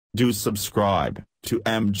Do subscribe to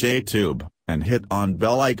MJTube and hit on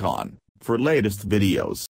bell icon for latest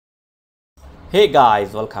videos. Hey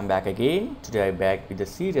guys, welcome back again. Today I'm back with a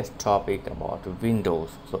serious topic about Windows.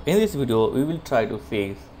 So in this video we will try to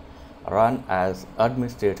fix run as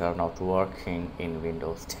administrator not working in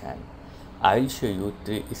Windows 10. I will show you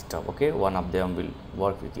 3 steps, okay? One of them will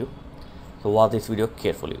work with you. So watch this video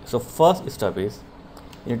carefully. So first step is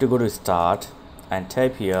you need to go to start and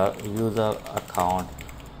type here user account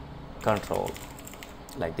control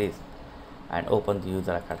like this and open the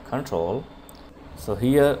user account control. So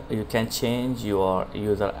here you can change your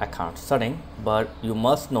user account setting, but you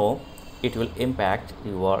must know it will impact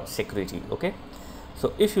your security, okay?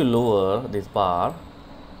 So if you lower this bar,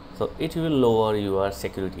 so it will lower your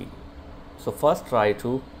security. So first try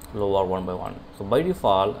to lower one by one. So by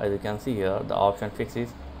default, as you can see here, the option fixes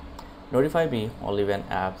notify me only when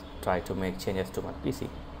apps try to make changes to my PC.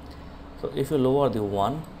 So if you lower the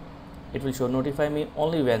one, it will show notify me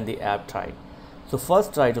only when the app tried. So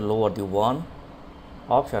first try to lower the one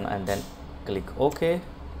option and then click OK.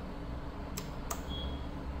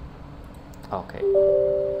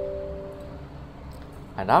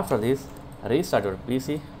 And after this, restart your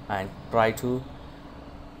PC and try to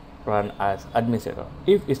run as administrator.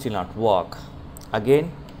 If it still not work,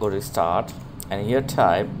 again go to start and here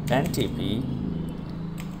type ntp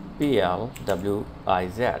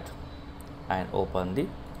plwiz and open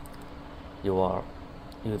your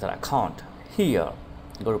user account. Here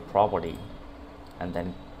go to property and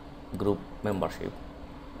then group membership,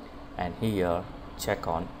 and here check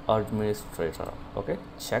on administrator. Okay,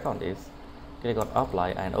 check on this, click on apply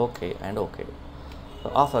and OK and OK.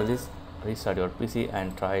 So after this, restart your PC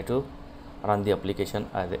and try to run the application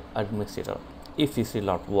as an administrator. If it will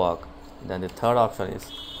not work, then the third option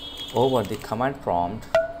is over the command prompt.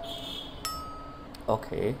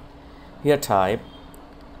 Okay, here type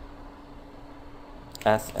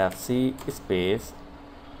sfc space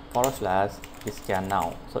 / scan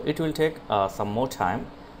now. So it will take some more time,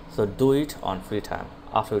 so do it on free time.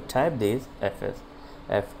 After you type this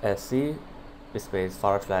fsc space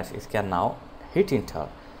 / scan now, hit enter.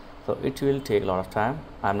 So it will take a lot of time.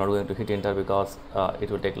 I'm not going to hit enter because it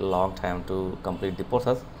will take a long time to complete the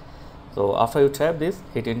process. So after you type this,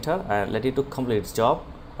 hit enter and let it to complete its job,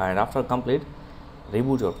 and after complete,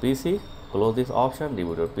 reboot your PC, close this option,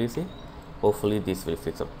 reboot your PC. Hopefully this will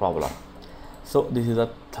fix the problem. So this is the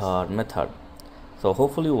third method. So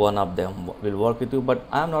hopefully one of them will work with you, but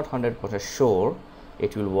I am not 100% sure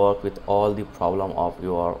it will work with all the problem of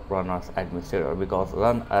your run as administrator, because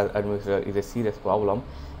run as administrator is a serious problem.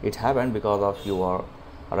 It happened because of your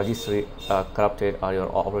registry corrupted or your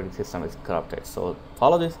operating system is corrupted. So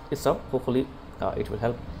follow this step, hopefully it will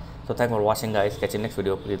help. So thanks for watching guys. Catch you next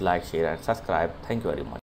video. Please like, share and subscribe. Thank you very much.